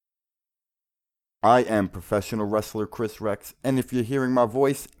I am professional wrestler Chris Rex, and if you're hearing my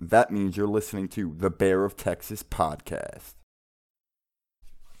voice, that means you're listening to the Bear of Texas podcast.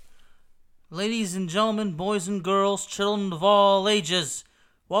 Ladies and gentlemen, boys and girls, children of all ages,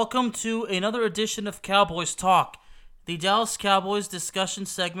 welcome to another edition of Cowboys Talk, the Dallas Cowboys discussion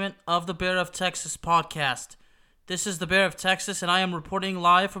segment of the Bear of Texas podcast. This is the Bear of Texas, and I am reporting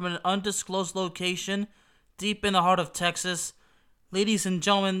live from an undisclosed location deep in the heart of Texas. Ladies and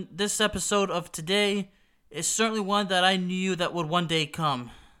gentlemen, this episode of today is certainly one that I knew that would one day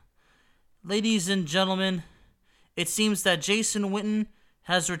come. Ladies and gentlemen, it seems that Jason Witten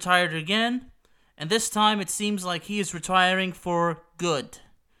has retired again, and this time it seems like he is retiring for good.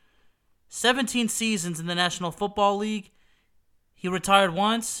 17 seasons in the National Football League. He retired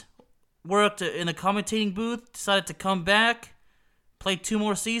once, worked in a commentating booth, decided to come back, played 2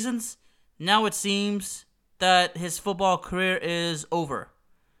 more seasons. Now it seems that his football career is over.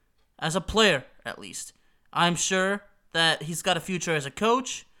 As a player, at least. I'm sure that he's got a future as a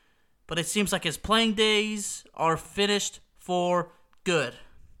coach, but it seems like his playing days are finished for good.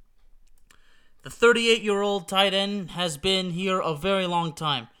 The 38-year-old tight end has been here a very long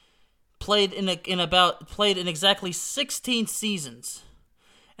time. Played in exactly 16 seasons.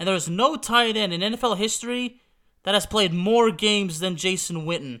 And there's no tight end in NFL history that has played more games than Jason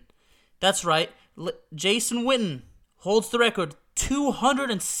Witten. That's right. Jason Witten holds the record,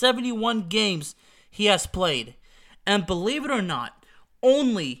 271 games he has played. And believe it or not,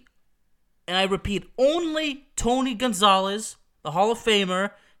 only Tony Gonzalez, the Hall of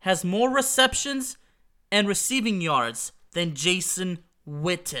Famer, has more receptions and receiving yards than Jason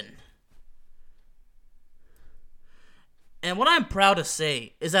Witten. And what I'm proud to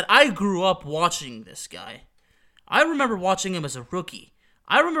say is that I grew up watching this guy. I remember watching him as a rookie.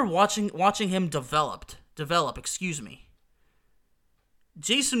 I remember watching him develop. Jason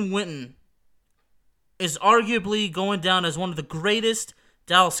Witten is arguably going down as one of the greatest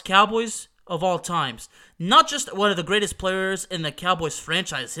Dallas Cowboys of all times. Not just one of the greatest players in the Cowboys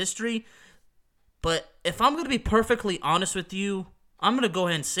franchise history, but if I'm going to be perfectly honest with you, I'm going to go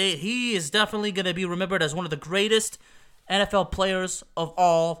ahead and say it. He is definitely going to be remembered as one of the greatest NFL players of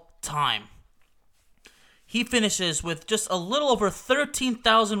all time. He finishes with just a little over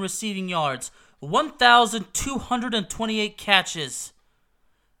 13,000 receiving yards, 1,228 catches,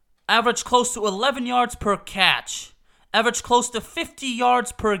 averaged close to 11 yards per catch, averaged close to 50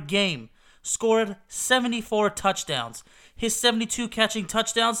 yards per game, scored 74 touchdowns. His 72 catching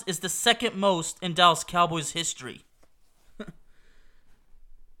touchdowns is the second most in Dallas Cowboys history.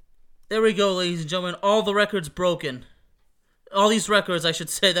 There we go, ladies and gentlemen. All the records broken. All these records, I should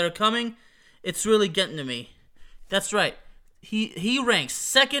say, that are coming. It's really getting to me. That's right. He ranks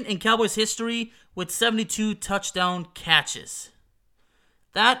second in Cowboys history with 72 touchdown catches.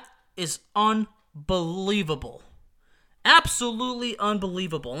 That is unbelievable. Absolutely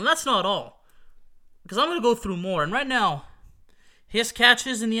unbelievable. And that's not all. Because I'm going to go through more. And right now, his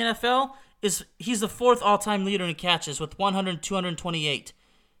catches in the NFL, he's the 4th all-time leader in catches with 228.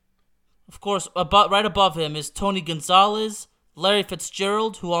 Of course, right above him is Tony Gonzalez, Larry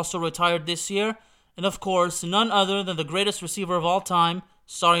Fitzgerald, who also retired this year, and of course, none other than the greatest receiver of all time,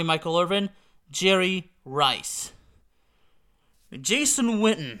 sorry Michael Irvin, Jerry Rice. Jason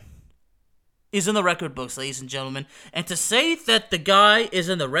Witten is in the record books, ladies and gentlemen, and to say that the guy is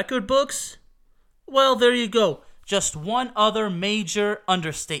in the record books, well, there you go. Just one other major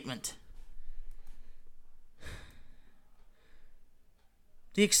understatement.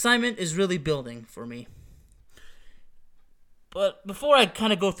 The excitement is really building for me. But before I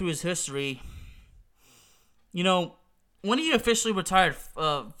kind of go through his history, when he officially retired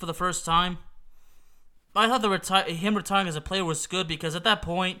for the first time, I thought him retiring as a player was good because at that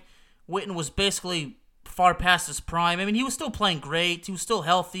point, Witten was basically far past his prime. I mean, he was still playing great. He was still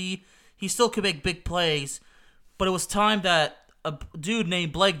healthy. He still could make big plays. But it was time that a dude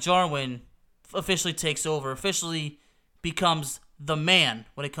named Blake Jarwin officially takes over, officially becomes the man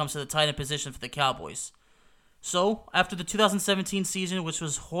when it comes to the tight end position for the Cowboys. So, after the 2017 season, which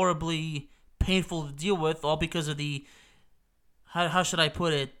was horribly painful to deal with, all because of the, how should I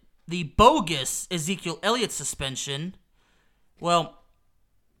put it, the bogus Ezekiel Elliott suspension, well,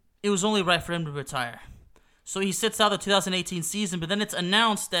 it was only right for him to retire. So he sits out the 2018 season, but then it's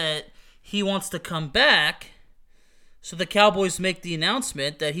announced that he wants to come back, so the Cowboys make the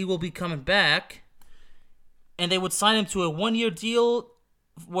announcement that he will be coming back, and they would sign him to a 1-year deal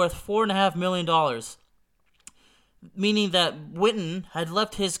worth $4.5 million. Meaning that Witten had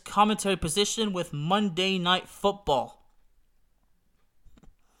left his commentary position with Monday Night Football.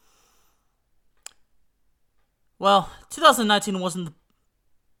 Well, 2019 wasn't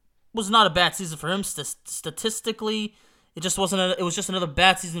was not a bad season for him statistically. It just wasn't. It was just another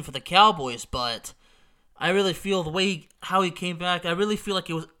bad season for the Cowboys. But I really feel the way how he came back. I really feel like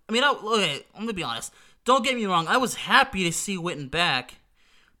it was. I mean, okay, let me be honest. Don't get me wrong. I was happy to see Witten back,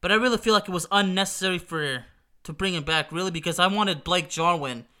 but I really feel like it was unnecessary to bring him back. Really, because I wanted Blake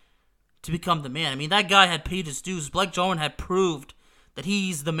Jarwin to become the man. I mean, that guy had paid his dues. Blake Jarwin had proved that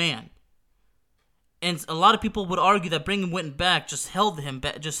he's the man. And a lot of people would argue that bringing Witten back just held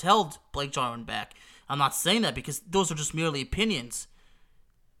Blake Jarwin back. I'm not saying that because those are just merely opinions.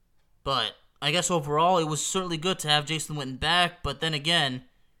 But I guess overall it was certainly good to have Jason Witten back. But then again,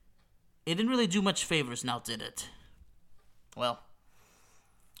 it didn't really do much favors now, did it? Well,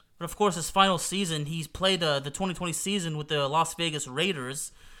 but of course his final season, he's played the 2020 season with the Las Vegas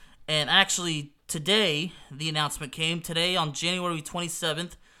Raiders. And actually today, the announcement came today on January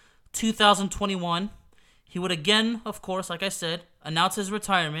 27th, 2021, he would again, of course, like I said, announce his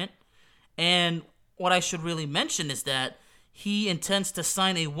retirement. And what I should really mention is that he intends to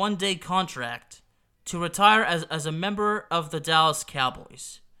sign a one-day contract to retire as a member of the Dallas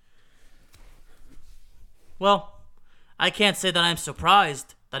Cowboys. Well, I can't say that I'm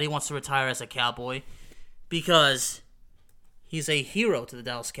surprised that he wants to retire as a Cowboy because he's a hero to the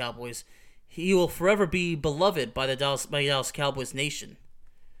Dallas Cowboys. He will forever be beloved by the Dallas Cowboys nation.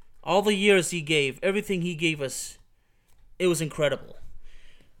 All the years he gave, everything he gave us, it was incredible.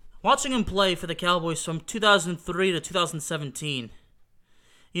 Watching him play for the Cowboys from 2003 to 2017,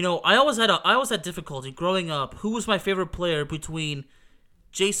 I always had difficulty growing up. Who was my favorite player between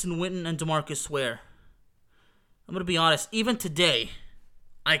Jason Witten and DeMarcus Ware? I'm gonna be honest. Even today,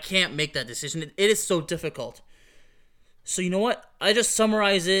 I can't make that decision. It is so difficult. So you know what? I just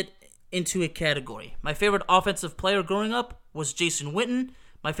summarize it into a category. My favorite offensive player growing up was Jason Witten.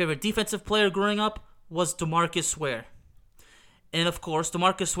 My favorite defensive player growing up was DeMarcus Ware. And of course,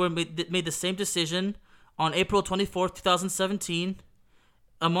 DeMarcus Ware made the same decision on April 24th, 2017.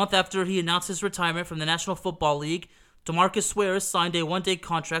 A month after he announced his retirement from the National Football League, DeMarcus Ware signed a one-day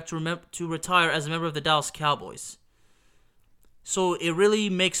contract to retire as a member of the Dallas Cowboys. So it really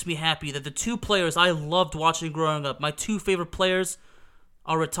makes me happy that the two players I loved watching growing up, my two favorite players,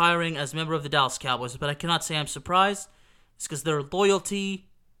 are retiring as a member of the Dallas Cowboys. But I cannot say I'm surprised. It's because their loyalty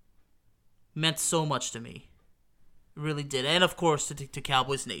meant so much to me. It really did. And of course to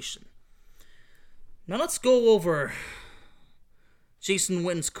Cowboys Nation. Now let's go over Jason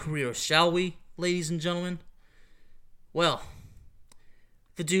Witten's career, shall we, ladies and gentlemen? Well,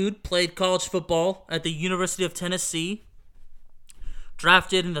 the dude played college football at the University of Tennessee,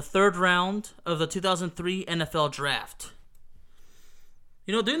 drafted in the 3rd round of the 2003 NFL Draft.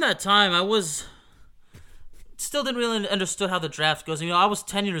 During that time, I still didn't really understand how the draft goes. I was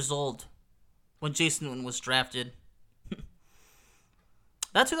 10 years old when Jason Witten was drafted.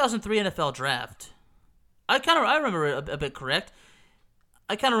 That 2003 NFL Draft, I remember it a bit correct.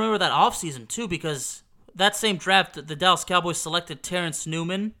 I kind of remember that offseason too, because that same draft, the Dallas Cowboys selected Terrence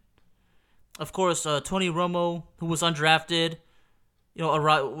Newman. Of course, Tony Romo, who was undrafted,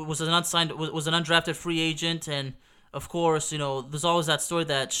 was an undrafted free agent, and of course, there's always that story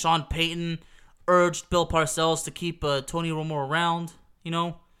that Sean Payton urged Bill Parcells to keep Tony Romo around.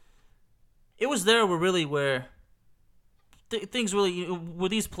 It was there where things really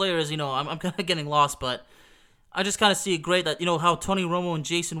with these players. I'm kind of getting lost, but I just kind of see it great that how Tony Romo and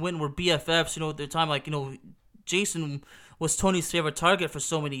Jason Witten were BFFs. At the time, Jason was Tony's favorite target for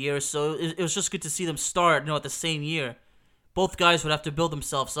so many years, so it was just good to see them start. At the same year, both guys would have to build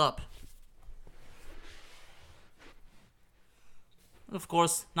themselves up. Of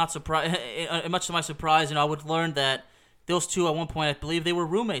course, not surprised. Much to my surprise, I would learn that those two at one point, I believe they were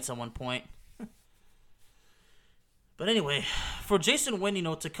roommates at one point. But anyway, for Jason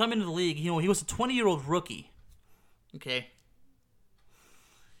Witten, to come into the league, he was a 20-year-old rookie. Okay.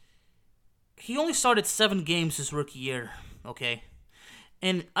 He only started 7 games his rookie year. Okay.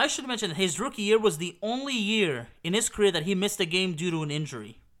 And I should mention that his rookie year was the only year in his career that he missed a game due to an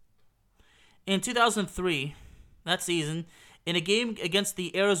injury. In 2003, that season, in a game against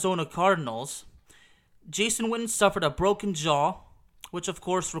the Arizona Cardinals, Jason Witten suffered a broken jaw, which of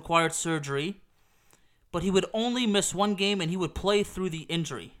course required surgery, but he would only miss 1 game and he would play through the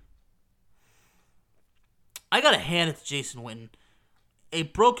injury. I gotta hand it to Jason Witten. A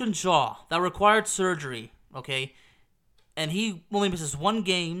broken jaw that required surgery, okay, and he only misses 1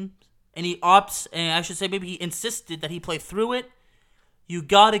 game, and he opts, and I should say maybe he insisted that he play through it. You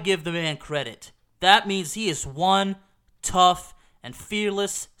gotta give the man credit. That means he is one tough and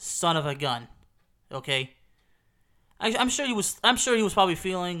fearless son of a gun. Okay? I'm sure he was probably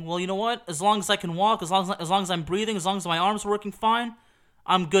feeling, well, you know what? As long as I can walk, as long as I'm breathing, as long as my arms are working fine,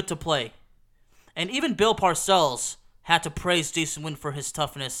 I'm good to play. And even Bill Parcells had to praise Jason Witten for his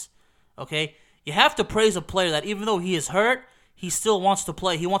toughness. Okay? You have to praise a player that even though he is hurt, he still wants to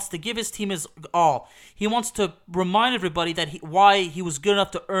play. He wants to give his team his all. He wants to remind everybody that why he was good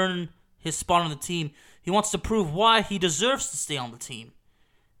enough to earn his spot on the team. He wants to prove why he deserves to stay on the team.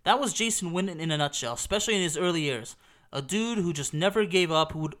 That was Jason Witten in a nutshell, especially in his early years. A dude who just never gave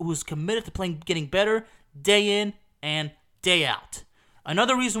up, who was committed to playing, getting better day in and day out.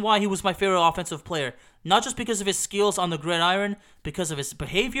 Another reason why he was my favorite offensive player, not just because of his skills on the gridiron, because of his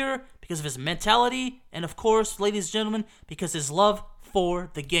behavior, because of his mentality, and of course, ladies and gentlemen, because his love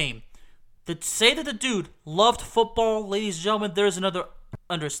for the game. To say that the dude loved football, ladies and gentlemen, there's another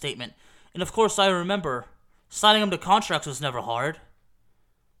understatement. And of course, I remember signing him to contracts was never hard,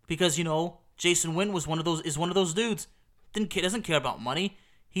 because Jason Witten is one of those dudes. Doesn't care about money.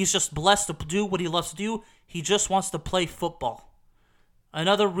 He's just blessed to do what he loves to do. He just wants to play football.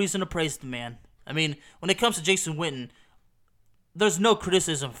 Another reason to praise the man. I mean, when it comes to Jason Witten, there's no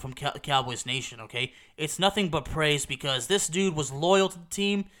criticism from Cowboys Nation, okay? It's nothing but praise because this dude was loyal to the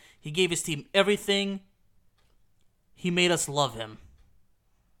team. He gave his team everything. He made us love him.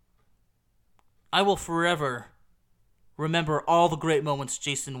 I will forever remember all the great moments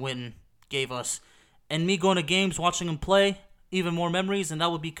Jason Witten gave us. And me going to games, watching him play, even more memories, and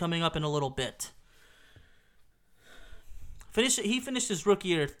that will be coming up in a little bit. He finished his rookie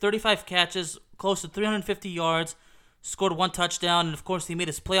year, 35 catches, close to 350 yards, scored 1 touchdown, and of course he made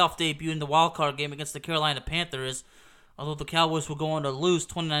his playoff debut in the wild card game against the Carolina Panthers. Although the Cowboys were going to lose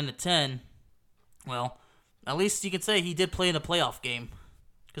 29-10, well, at least you can say he did play in a playoff game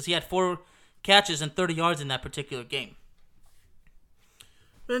because he had 4 catches and 30 yards in that particular game.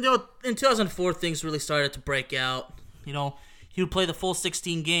 But in 2004, things really started to break out. He would play the full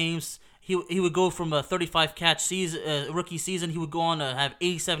 16 games. He would go from a 35 catch season, rookie season. He would go on to have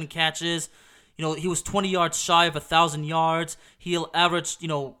 87 catches. He was 20 yards shy of 1,000 yards. He averaged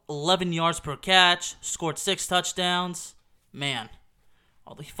 11 yards per catch. Scored 6 touchdowns. Man,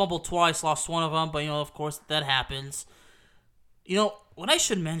 he fumbled twice, lost one of them. But of course that happens. What I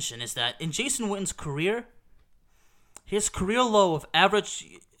should mention is that in Jason Witten's career, his career low of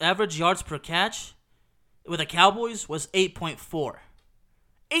average yards per catch with the Cowboys was 8.4.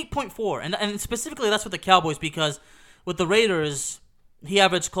 8.4, and specifically that's with the Cowboys because with the Raiders he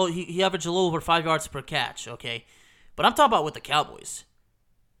averaged a little over 5 yards per catch. Okay, but I'm talking about with the Cowboys.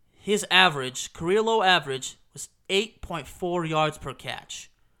 His career low average was 8.4 yards per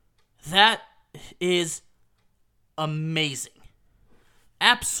catch. That is amazing,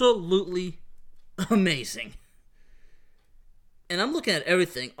 absolutely amazing. And I'm looking at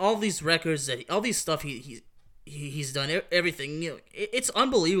everything, all these records all these stuff he's done, everything. It's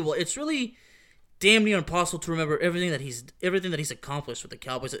unbelievable. It's really damn near impossible to remember everything that he's accomplished with the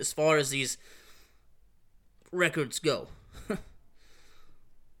Cowboys as far as these records go.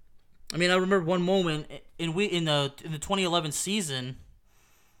 I mean, I remember one moment in the 2011 season.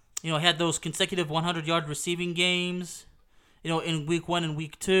 Had those consecutive 100-yard receiving games. In week 1 and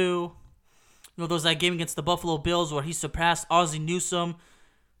week 2. That game against the Buffalo Bills where he surpassed Ozzie Newsome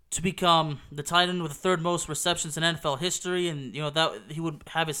to become the tight end with the 3rd most receptions in NFL history, and that he would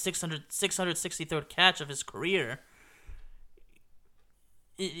have his 663rd catch of his career.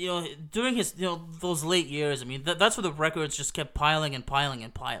 During his those late years, I mean that's where the records just kept piling and piling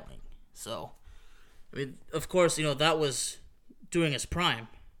and piling. So, I mean, of course, that was during his prime.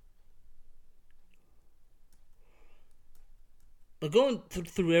 But going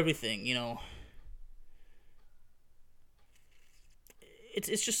through everything,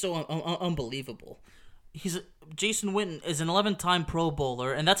 it's just so unbelievable. Jason Witten is an 11-time Pro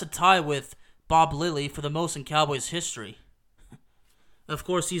Bowler, and that's a tie with Bob Lilly for the most in Cowboys history. Of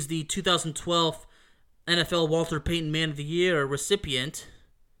course, he's the 2012 NFL Walter Payton Man of the Year recipient,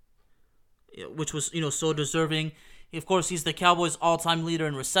 which was so deserving. Of course, he's the Cowboys' all-time leader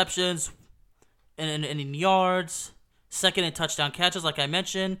in receptions and in yards, second in touchdown catches, like I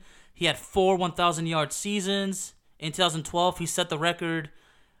mentioned. He had 4 1,000-yard seasons. In 2012, he set the record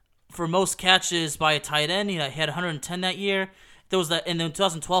for most catches by a tight end. He had 110 that year. There was that, and in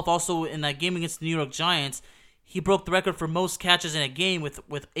 2012, also in that game against the New York Giants, he broke the record for most catches in a game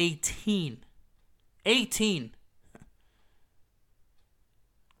with 18. 18.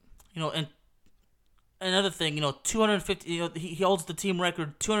 And another thing, 250. He holds the team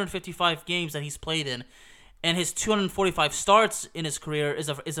record 255 games that he's played in, and his 245 starts in his career is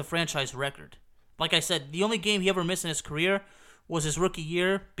a franchise record. Like I said, the only game he ever missed in his career was his rookie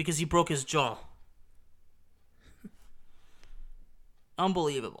year because he broke his jaw.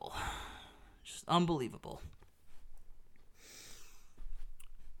 Unbelievable. Just unbelievable.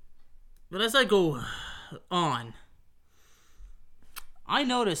 But as I go on, I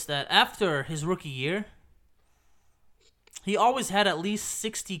noticed that after his rookie year, he always had at least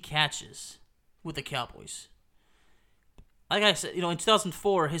 60 catches with the Cowboys. Like I said, in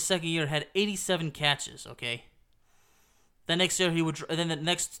 2004, his second year had 87 catches, okay? The next year then the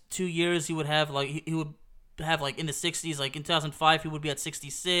next 2 years he would have in the 60s. Like in 2005, he would be at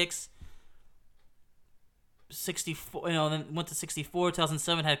 66. 64, then went to 64.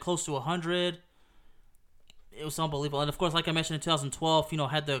 2007 had close to 100. It was unbelievable. And of course, like I mentioned in 2012,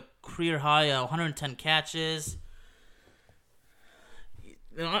 had the career high 110 catches.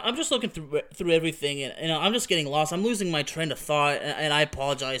 I'm just looking through everything, and I'm just getting lost. I'm losing my train of thought, and I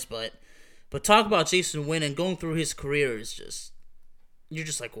apologize, but talk about Jason Witten and going through his career is just, you're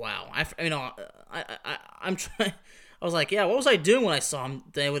just like, wow. I'm trying. I was like, yeah, what was I doing when I saw him?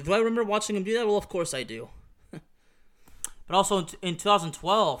 Do I remember watching him do that? Well, of course I do. But also in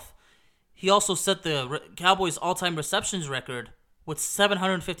 2012, he also set the Cowboys' all-time receptions record with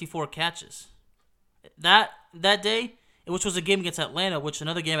 754 catches. That day, which was a game against Atlanta, which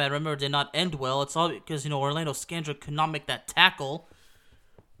another game I remember did not end well. It's all because, Orlando Scandrick could not make that tackle.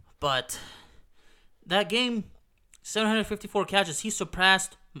 But that game, 754 catches, he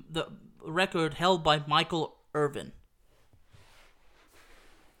surpassed the record held by Michael Irvin.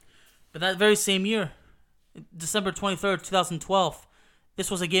 But that very same year, December 23rd, 2012, this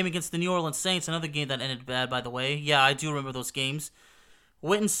was a game against the New Orleans Saints, another game that ended bad, by the way. Yeah, I do remember those games.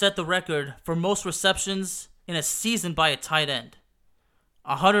 Witten set the record for most receptions in a season by a tight end.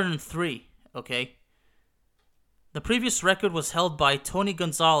 103, okay? The previous record was held by Tony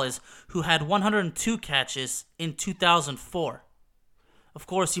Gonzalez, who had 102 catches in 2004. Of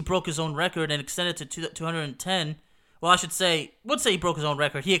course, he broke his own record and extended to 210. Well, would say he broke his own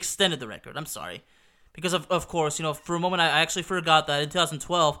record. He extended the record. I'm sorry. Because, of course, for a moment I actually forgot that in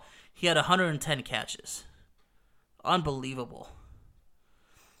 2012, he had 110 catches. Unbelievable.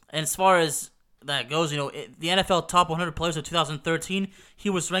 And as far as that goes, the NFL top 100 players of 2013, he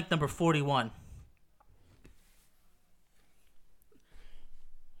was ranked number 41.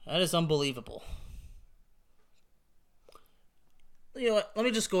 That is unbelievable. Let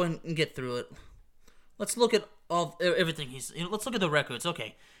me just go and get through it. Let's look at everything let's look at the records.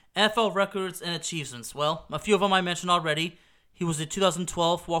 Okay. NFL records and achievements. Well, a few of them I mentioned already. He was the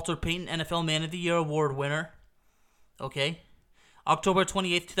 2012 Walter Payton NFL Man of the Year award winner. Okay. October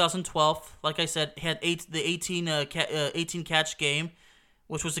 28th, 2012. Like I said, he had 18 catch game,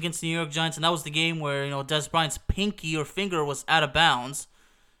 which was against the New York Giants, and that was the game where Dez Bryant's pinky or finger was out of bounds.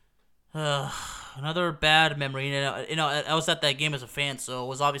 Another bad memory. I was at that game as a fan, so it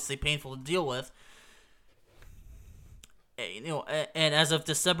was obviously painful to deal with. And as of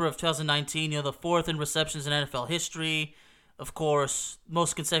December of 2019, the fourth in receptions in NFL history. Of course,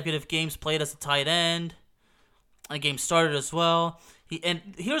 most consecutive games played as a tight end. A game started as well. And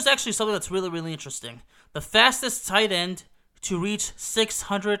here's actually something that's really, really interesting. The fastest tight end to reach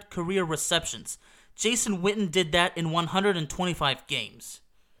 600 career receptions. Jason Witten did that in 125 games.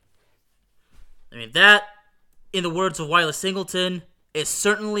 I mean, that, in the words of Wiley Singleton, is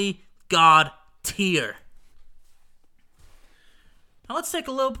certainly God tier. Now let's take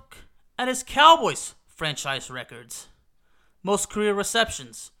a look at his Cowboys franchise records. Most career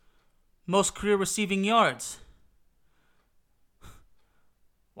receptions. Most career receiving yards.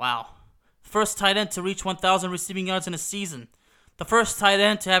 Wow. First tight end to reach 1,000 receiving yards in a season. The first tight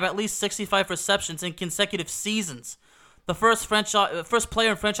end to have at least 65 receptions in consecutive seasons. The first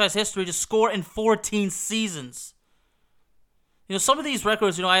player in franchise history to score in 14 seasons. Some of these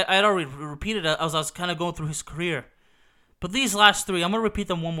records, I had already repeated as I was kind of going through his career. But these last three, I'm going to repeat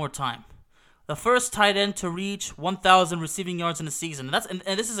them one more time. The first tight end to reach 1,000 receiving yards in a season.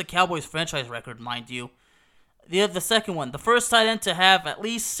 And this is a Cowboys franchise record, mind you. The second one, the first tight end to have at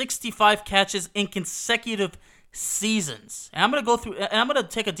least 65 catches in consecutive seasons. And I'm going to go through, and I'm going to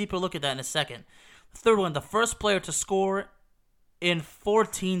take a deeper look at that in a second. The third one, the first player to score in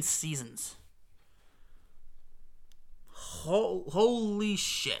 14 seasons. Holy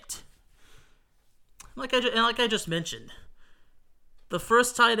shit. Like I just mentioned, the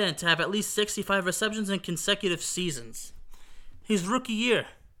first tight end to have at least 65 receptions in consecutive seasons. His rookie year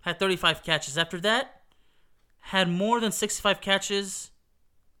had 35 catches. After that, had more than 65 catches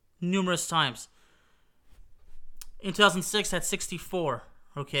numerous times. In 2006, had 64,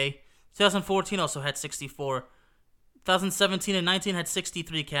 okay? 2014 also had 64. 2017 and 19 had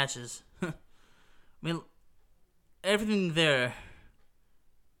 63 catches. I mean, everything there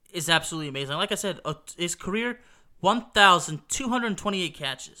is absolutely amazing. Like I said, his career, 1,228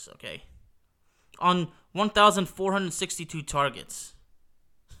 catches, okay? On 1,462 targets.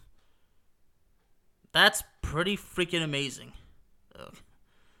 That's pretty freaking amazing.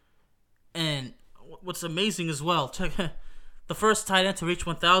 And what's amazing as well, check the first tight end to reach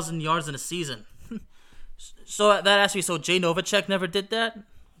 1,000 yards in a season. So that asks me, so Jay Novacek never did that?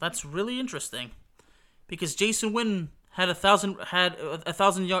 That's really interesting. Because Jason Witten had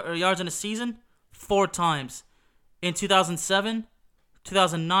 1,000 yards in a season 4 times. In 2007,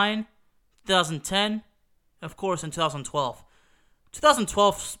 2009, 2010, of course in 2012.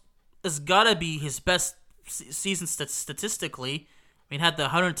 2012 has got to be his best season statistically. I mean, had the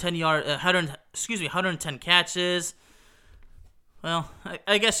 110 catches. Well,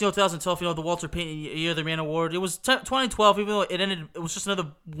 I guess 2012, the Walter Payton Year of the Man Award. It was 2012, even though it was just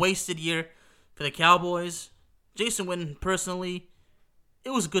another wasted year for the Cowboys. Jason Witten, personally,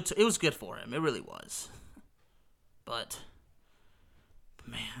 it was good for him. It really was. But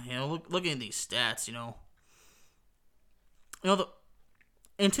man, looking at these stats,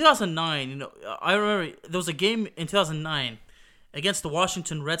 in 2009, I remember there was a game in 2009 against the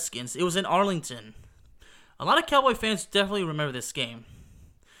Washington Redskins. It was in Arlington. A lot of Cowboy fans definitely remember this game.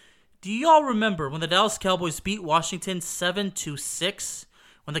 Do y'all remember when the Dallas Cowboys beat Washington 7-6?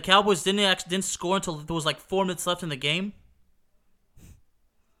 When the Cowboys didn't score until there was like 4 minutes left in the game?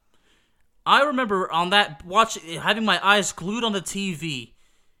 I remember on that having my eyes glued on the TV,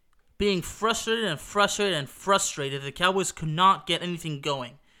 being frustrated that the Cowboys could not get anything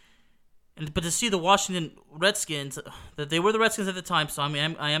going. But to see the Washington Redskins, that they were the Redskins at the time, so I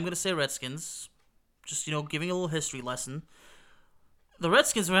am going to say Redskins, just giving a little history lesson. The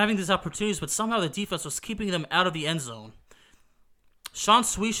Redskins were having these opportunities, but somehow the defense was keeping them out of the end zone. Sean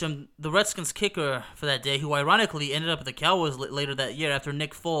Swisham, the Redskins kicker for that day, who ironically ended up with the Cowboys later that year after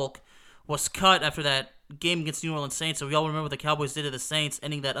Nick Folk was cut after that game against New Orleans Saints. So we all remember what the Cowboys did to the Saints,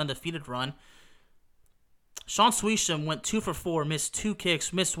 ending that undefeated run. Sean Swisham went 2 for 4, missed 2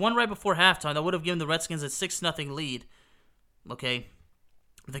 kicks, missed one right before halftime that would have given the Redskins a 6-0 lead. Okay,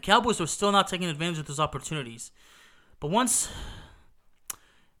 the Cowboys were still not taking advantage of those opportunities. But once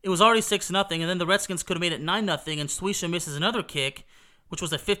it was already 6-0, and then the Redskins could have made it 9-0, and Swisham misses another kick, which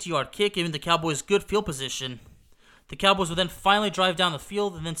was a 50-yard kick, giving the Cowboys good field position. The Cowboys would then finally drive down the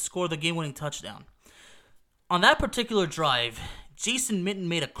field and then score the game-winning touchdown. On that particular drive, Jason Witten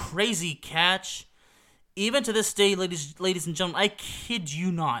made a crazy catch. Even to this day, ladies and gentlemen, I kid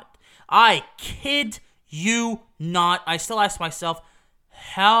you not. I still ask myself,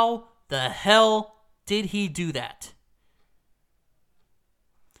 how the hell did he do that?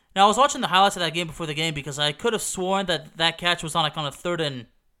 Now, I was watching the highlights of that game before the game because I could have sworn that catch was on a third and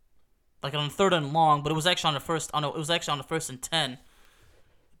long, but it was actually on the first and 10.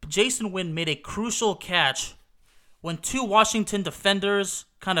 But Jason Witten made a crucial catch when 2 Washington defenders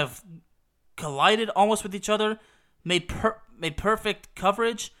kind of collided almost with each other, made perfect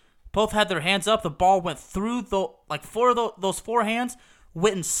coverage. Both had their hands up. The ball went through those 4 hands.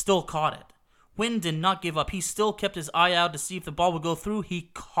 Witten still caught it. Witten did not give up. He still kept his eye out to see if the ball would go through.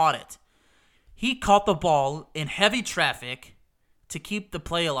 He caught it. He caught the ball in heavy traffic to keep the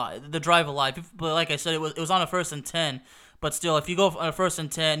play alive, the drive alive. But like I said, it was on a 1st and 10. But still, if you go on a 1st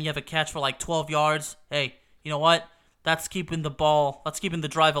and 10, you have a catch for like 12 yards. Hey, you know what? That's keeping the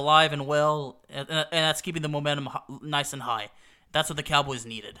drive alive and well, and that's keeping the momentum nice and high. That's what the Cowboys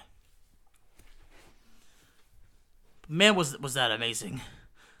needed. Man, was that amazing.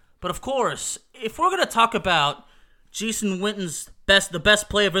 But of course, if we're going to talk about Jason Witten's the best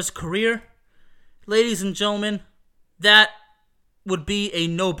play of his career, ladies and gentlemen, that would be a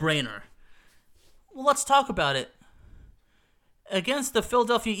no-brainer. Well, let's talk about it. Against the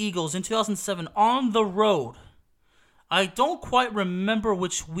Philadelphia Eagles in 2007 on the road, I don't quite remember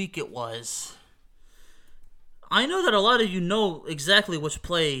which week it was. I know that a lot of you know exactly which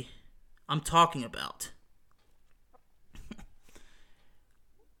play I'm talking about.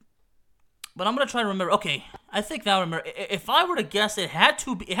 But I'm going to try to remember. Okay, I think now I remember. If I were to guess, it had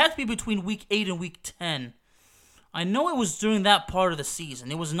to be between week 8 and week 10. I know it was during that part of the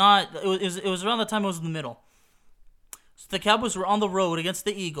season. It was not. It was around the time it was in the middle. So the Cowboys were on the road against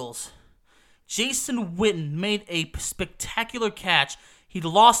the Eagles. Jason Witten made a spectacular catch. He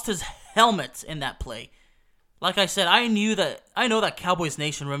lost his helmet in that play. Like I said, I know that Cowboys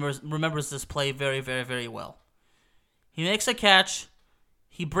Nation remembers this play very, very, very well. He makes a catch.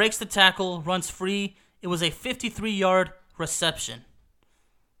 He breaks the tackle, runs free. It was a 53-yard reception.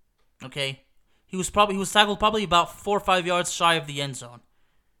 Okay? He was tackled probably about 4 or 5 yards shy of the end zone.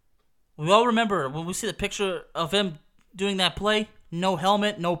 We all remember when we see the picture of him doing that play, no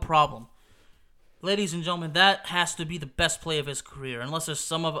helmet, no problem. Ladies and gentlemen, that has to be the best play of his career, unless there's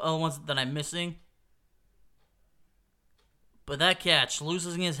some of the other ones that I'm missing. But that catch,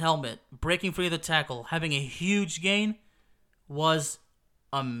 losing his helmet, breaking free of the tackle, having a huge gain, was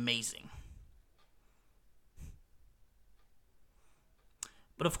amazing.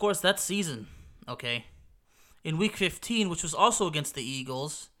 But of course, that season, okay, in Week 15, which was also against the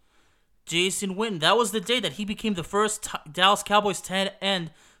Eagles, Jason Witten, that was the day that he became the first Dallas Cowboys tight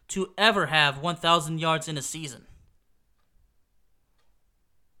end to ever have 1,000 yards in a season.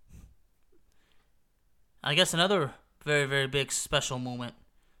 I guess another very, very big special moment.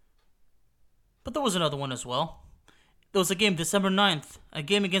 But there was another one as well. There was a game December 9th, a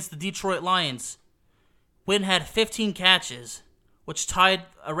game against the Detroit Lions. Witten had 15 catches, which tied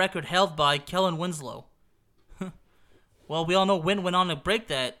a record held by Kellen Winslow. Well, we all know Witten went on to break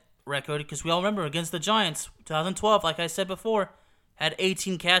that record because we all remember against the Giants, 2012, like I said before, had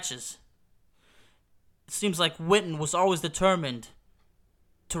 18 catches. It seems like Witten was always determined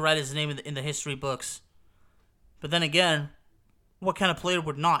to write his name in the history books. But then again, what kind of player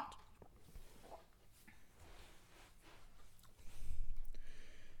would not?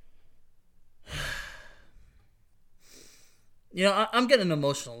 You know, I'm getting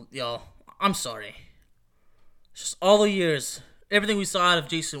emotional, y'all. I'm sorry. It's just all the years, everything we saw out of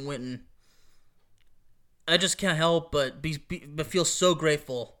Jason Witten, I just can't help but feel so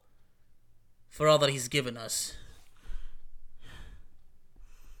grateful for all that he's given us.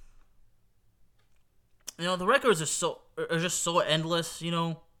 You know, the records are just so endless, you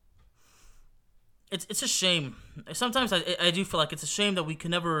know. It's a shame. Sometimes I do feel like it's a shame that we can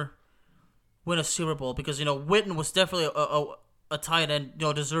never win a Super Bowl because, you know, Witten was definitely a tight end, you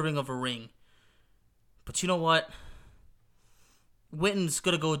know, deserving of a ring. But you know what? Witten's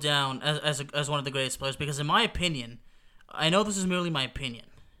going to go down as one of the greatest players because, in my opinion, I know this is merely my opinion,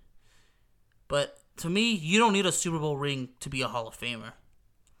 but to me, you don't need a Super Bowl ring to be a Hall of Famer.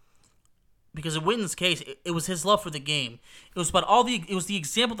 Because in Witten's case, it was his love for the game. It was it was the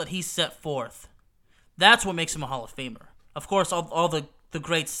example that he set forth. That's what makes him a Hall of Famer. Of course, all the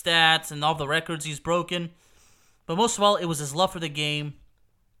great stats and all the records he's broken. But most of all, it was his love for the game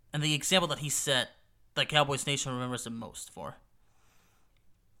and the example that he set that Cowboys Nation remembers him most for.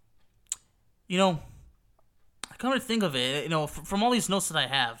 You know, I come to think of it, you know, from all these notes that I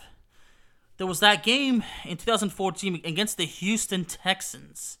have, there was that game in 2014 against the Houston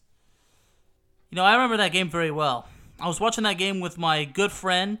Texans. You know, I remember that game very well. I was watching that game with my good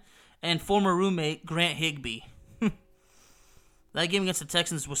friend and former roommate, Grant Higbee. That game against the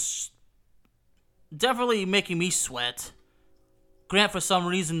Texans was definitely making me sweat. Grant, for some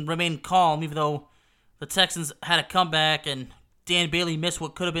reason, remained calm, even though the Texans had a comeback and Dan Bailey missed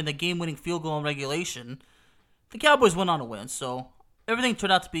what could have been the game-winning field goal in regulation. The Cowboys went on to win, so everything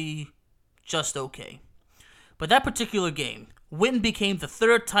turned out to be just okay. But that particular game, Witten became the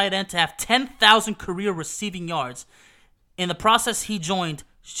third tight end to have 10,000 career receiving yards. In the process, he joined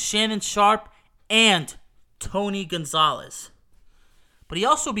Shannon Sharpe and Tony Gonzalez. But he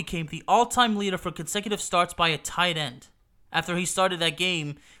also became the all-time leader for consecutive starts by a tight end after he started that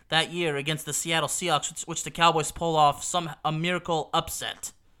game that year against the Seattle Seahawks, which the Cowboys pulled off a miracle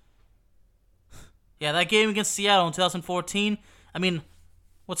upset. Yeah, that game against Seattle in 2014, I mean,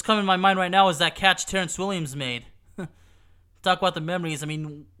 what's coming to my mind right now is that catch Terrence Williams made. Talk about the memories. I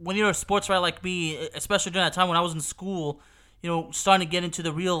mean, when you're a sports writer like me, especially during that time when I was in school, you know, starting to get into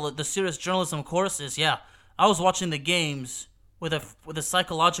the serious journalism courses, yeah, I was watching the games with a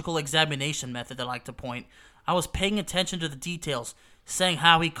psychological examination method that I like to point. I was paying attention to the details, saying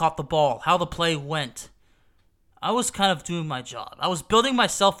how he caught the ball, how the play went. I was kind of doing my job. I was building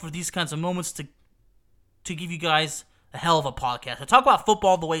myself for these kinds of moments to give you guys a hell of a podcast. I talk about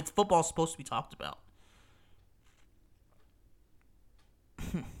football the way football's supposed to be talked about.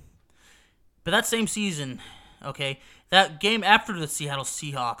 But that same season, okay, that game after the Seattle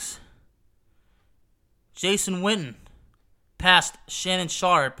Seahawks, Jason Witten passed Shannon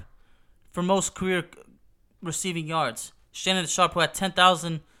Sharpe for most career receiving yards. Shannon Sharpe, who had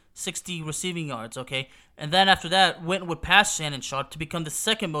 10,060 receiving yards, okay? And then after that, Witten would pass Shannon Sharpe to become the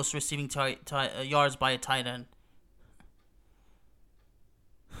second most receiving yards by a tight end.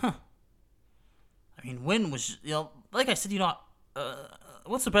 I mean, Witten was, you know, like I said, you know,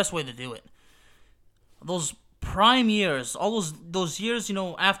 what's the best way to do it? Those prime years, all those years, you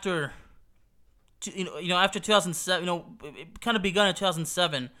know, after 2007, you know, it kind of begun in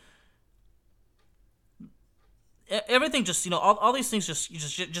 2007. Everything just, you know, all these things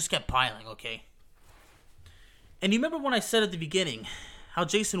just kept piling, okay? And you remember when I said at the beginning how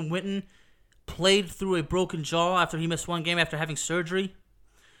Jason Witten played through a broken jaw after he missed one game after having surgery?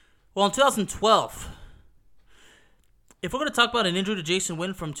 Well, in 2012, if we're going to talk about an injury to Jason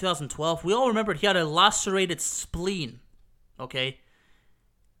Witten from 2012, we all remember he had a lacerated spleen, okay?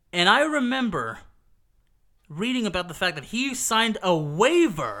 And I remember reading about the fact that he signed a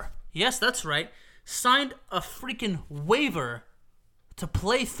waiver. Yes, that's right. Signed a freaking waiver to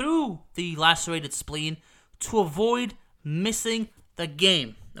play through the lacerated spleen to avoid missing the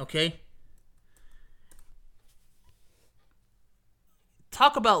game, okay?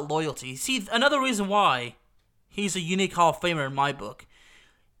 Talk about loyalty. See, another reason why he's a unique Hall of Famer in my book.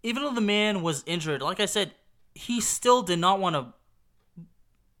 Even though the man was injured, like I said, he still did not want to.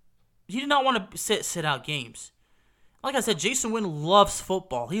 He did not want to sit out games. Like I said, Jason Witten loves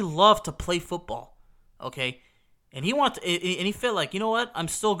football. He loved to play football. Okay, and and he felt like, you know what? I'm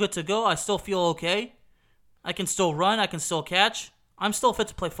still good to go. I still feel okay. I can still run. I can still catch. I'm still fit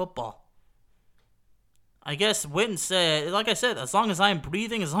to play football. I guess Witten said, like I said, as long as I'm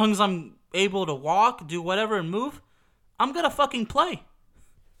breathing, as long as I'm able to walk, do whatever, and move, I'm gonna fucking play.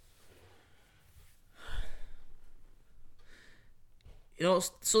 You know,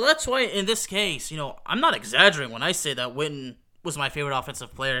 so that's why in this case, you know, I'm not exaggerating when I say that Witten was my favorite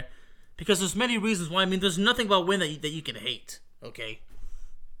offensive player, because there's many reasons why. I mean, there's nothing about Witten that you can hate, okay?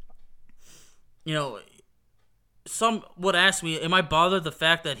 You know, some would ask me, am I bothered the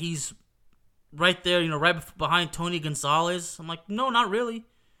fact that he's right there, you know, right behind Tony Gonzalez? I'm like, no, not really.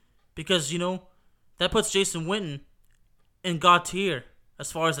 Because, you know, that puts Jason Witten in God tier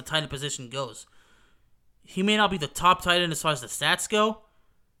as far as the tight end position goes. He may not be the top tight end as far as the stats go,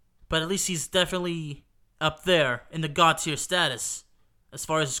 but at least he's definitely up there in the God tier status as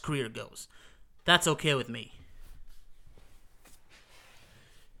far as his career goes. That's okay with me.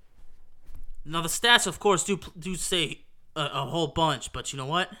 Now, the stats, of course, do say a whole bunch, but you know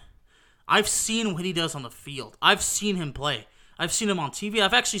what? I've seen what he does on the field. I've seen him play. I've seen him on TV.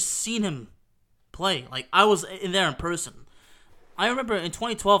 I've actually seen him play. Like, I was in there in person. I remember in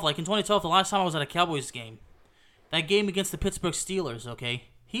 2012, the last time I was at a Cowboys game, that game against the Pittsburgh Steelers, okay?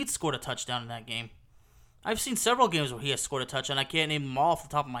 He'd scored a touchdown in that game. I've seen several games where he has scored a touchdown. I can't name them all off the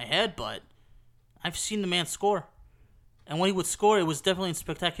top of my head, but I've seen the man score. And when he would score, it was definitely in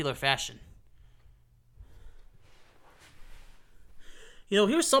spectacular fashion. You know,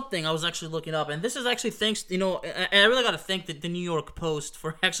 here's something I was actually looking up, and this is actually thanks, you know, I really got to thank the New York Post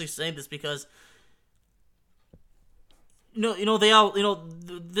for actually saying this, because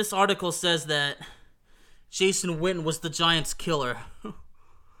this article says that Jason Witten was the Giants' killer.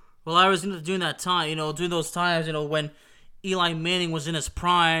 Well, I was during that time, you know, during those times, you know, when Eli Manning was in his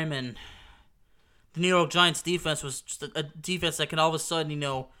prime, and the New York Giants defense was just a defense that can all of a sudden, you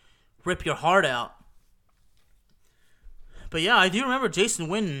know, rip your heart out. But yeah, I do remember Jason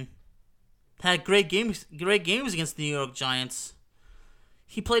Witten had great games against the New York Giants.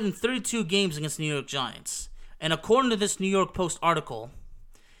 He played in 32 games against the New York Giants. And according to this New York Post article,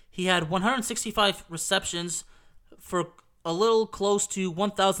 he had 165 receptions for a little close to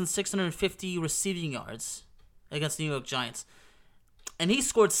 1,650 receiving yards against the New York Giants. And he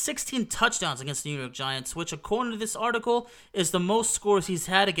scored 16 touchdowns against the New York Giants, which according to this article is the most scores he's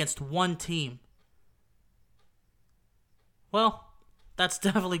had against one team. Well, that's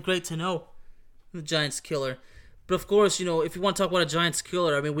definitely great to know, the Giants killer. But of course, you know, if you want to talk about a Giants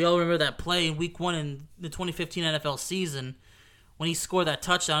killer, I mean, we all remember that play in Week 1 in the 2015 NFL season when he scored that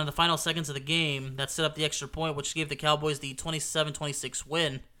touchdown in the final seconds of the game that set up the extra point, which gave the Cowboys the 27-26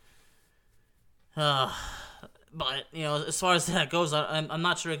 win. But, you know, as far as that goes, I'm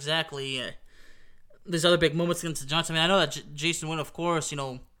not sure exactly. There's other big moments against the Giants. I mean, I know that Jason Witten, of course, you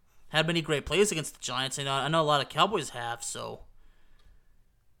know, had many great plays against the Giants, and I know a lot of Cowboys have, so.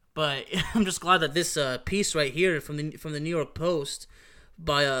 But I'm just glad that this piece right here from the New York Post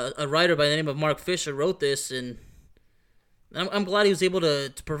by a writer by the name of Mark Fisher wrote this, and I'm glad he was able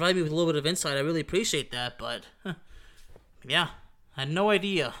to provide me with a little bit of insight. I really appreciate that, but yeah, I had no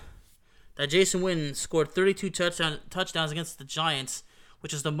idea that Jason Witten scored 32 touchdowns against the Giants,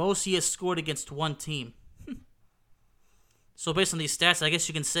 which is the most he has scored against one team. So based on these stats, I guess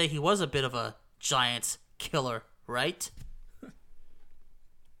you can say he was a bit of a Giants killer, right?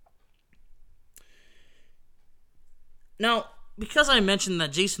 Now, because I mentioned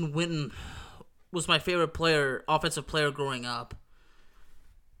that Jason Witten was my favorite offensive player growing up,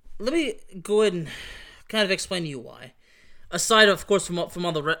 let me go ahead and kind of explain to you why. Aside, of course, from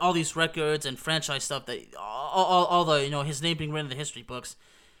all these records and franchise stuff, that all the, you know, his name being written in the history books,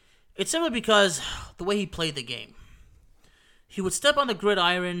 it's simply because the way he played the game. He would step on the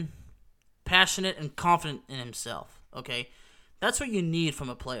gridiron, passionate and confident in himself, okay? That's what you need from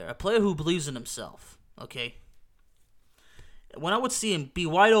a player who believes in himself, okay? When I would see him be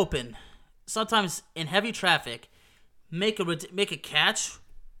wide open, sometimes in heavy traffic, make a catch,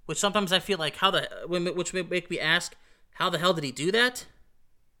 which sometimes I feel like which may make me ask, How the hell did he do that?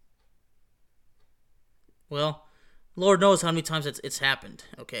 Well, Lord knows how many times it's happened,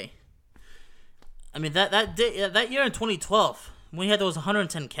 okay? I mean, that year in 2012, when he had those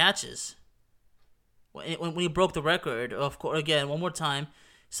 110 catches, when he broke the record, of course, again, one more time,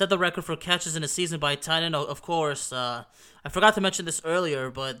 set the record for catches in a season by a tight end. Of course, I forgot to mention this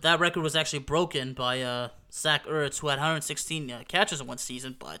earlier, but that record was actually broken by Zach Ertz, who had 116 catches in one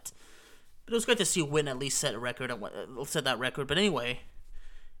season. But it was great to see Witten at least set that record. But anyway,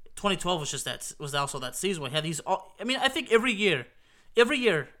 2012 was also that season where he had these. I mean, I think every year,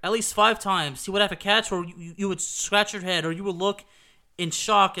 at least 5 times, he would have a catch where you would scratch your head or you would look in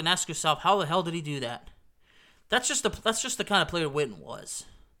shock and ask yourself, how the hell did he do that? That's just the kind of player Witten was.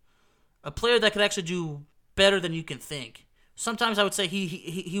 A player that could actually do better than you can think. Sometimes I would say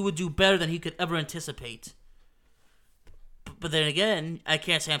he would do better than he could ever anticipate. But then again, I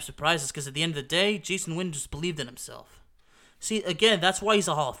can't say I'm surprised, because at the end of the day, Jason Witten just believed in himself. See, again, that's why he's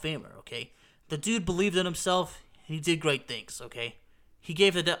a Hall of Famer, okay? The dude believed in himself, and he did great things, okay? He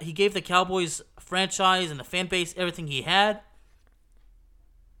gave the Cowboys franchise and the fan base everything he had.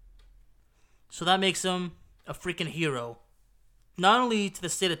 So that makes him a freaking hero. Not only to the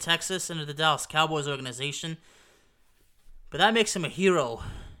state of Texas and to the Dallas Cowboys organization, but that makes him a hero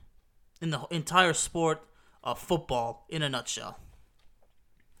in the entire sport of football in a nutshell.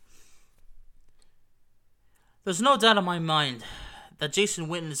 There's no doubt in my mind that Jason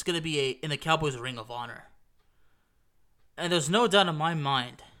Witten is going to be in the Cowboys Ring of Honor. And there's no doubt in my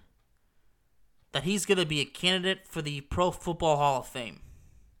mind that he's going to be a candidate for the Pro Football Hall of Fame.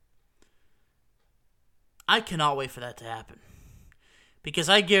 I cannot wait for that to happen. Because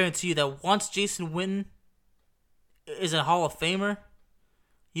I guarantee you that once Jason Witten is a Hall of Famer,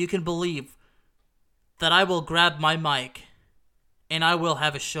 you can believe that I will grab my mic and I will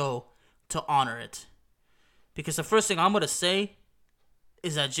have a show to honor it. Because the first thing I'm going to say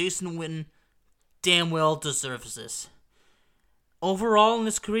is that Jason Witten damn well deserves this. Overall in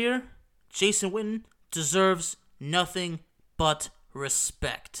his career, Jason Witten deserves nothing but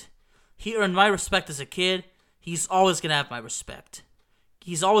respect. He earned my respect as a kid. He's always going to have my respect.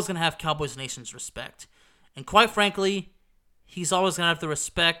 He's always going to have Cowboys Nation's respect. And quite frankly, he's always going to have the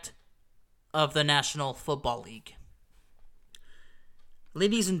respect of the National Football League.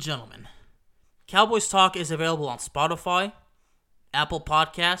 Ladies and gentlemen, Cowboys Talk is available on Spotify, Apple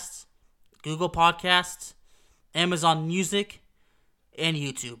Podcasts, Google Podcasts, Amazon Music, and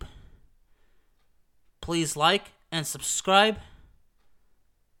YouTube. Please like and subscribe,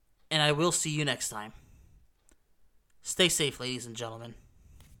 and I will see you next time. Stay safe, ladies and gentlemen.